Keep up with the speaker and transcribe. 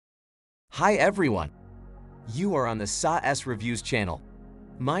Hi everyone! You are on the SAS Reviews channel.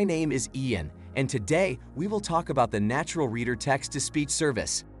 My name is Ian, and today we will talk about the Naturalreader text-to-speech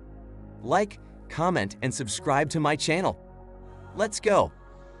service. Like, comment, and subscribe to my channel. Let's go!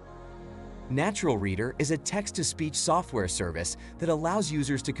 Naturalreader is a text-to-speech software service that allows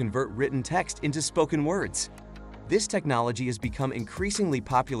users to convert written text into spoken words. This technology has become increasingly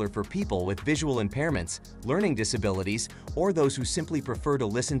popular for people with visual impairments, learning disabilities, or those who simply prefer to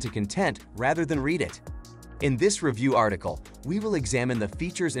listen to content rather than read it. In this review article, we will examine the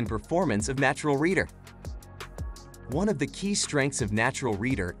features and performance of Naturalreader. One of the key strengths of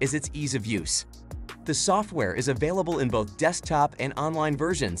Naturalreader is its ease of use. The software is available in both desktop and online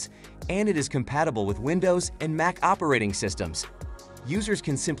versions, and it is compatible with Windows and Mac operating systems. Users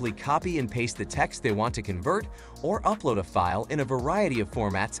can simply copy and paste the text they want to convert or upload a file in a variety of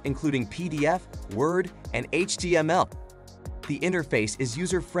formats including PDF, Word, and HTML. The interface is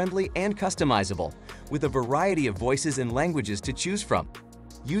user-friendly and customizable, with a variety of voices and languages to choose from.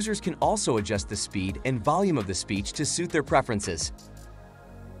 Users can also adjust the speed and volume of the speech to suit their preferences.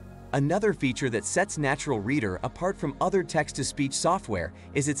 Another feature that sets Naturalreader apart from other text-to-speech software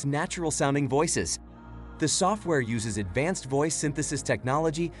is its natural-sounding voices. The software uses advanced voice synthesis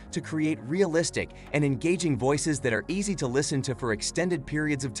technology to create realistic and engaging voices that are easy to listen to for extended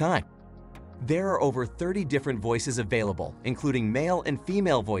periods of time. There are over 30 different voices available, including male and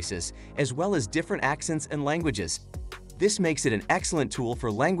female voices, as well as different accents and languages. This makes it an excellent tool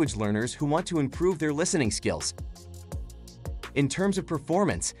for language learners who want to improve their listening skills. In terms of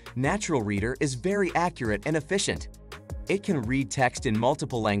performance, Naturalreader is very accurate and efficient. It can read text in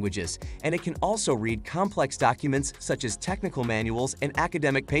multiple languages, and it can also read complex documents such as technical manuals and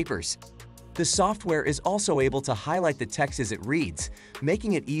academic papers. The software is also able to highlight the text as it reads,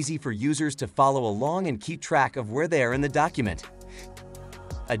 making it easy for users to follow along and keep track of where they are in the document.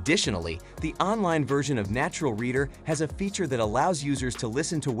 Additionally, the online version of Naturalreader has a feature that allows users to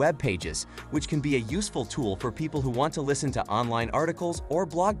listen to web pages, which can be a useful tool for people who want to listen to online articles or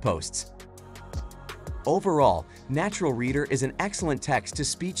blog posts. Overall, Naturalreader is an excellent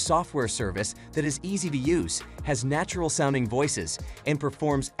text-to-speech software service that is easy to use, has natural-sounding voices, and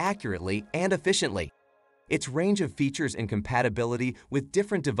performs accurately and efficiently. Its range of features and compatibility with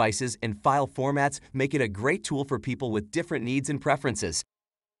different devices and file formats make it a great tool for people with different needs and preferences.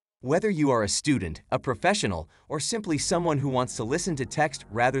 Whether you are a student, a professional, or simply someone who wants to listen to text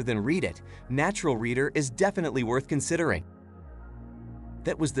rather than read it, Naturalreader is definitely worth considering.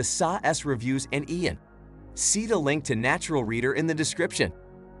 That was the SAS Reviews and Ian. See the link to Naturalreader in the description.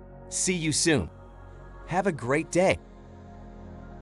 See you soon. Have a great day.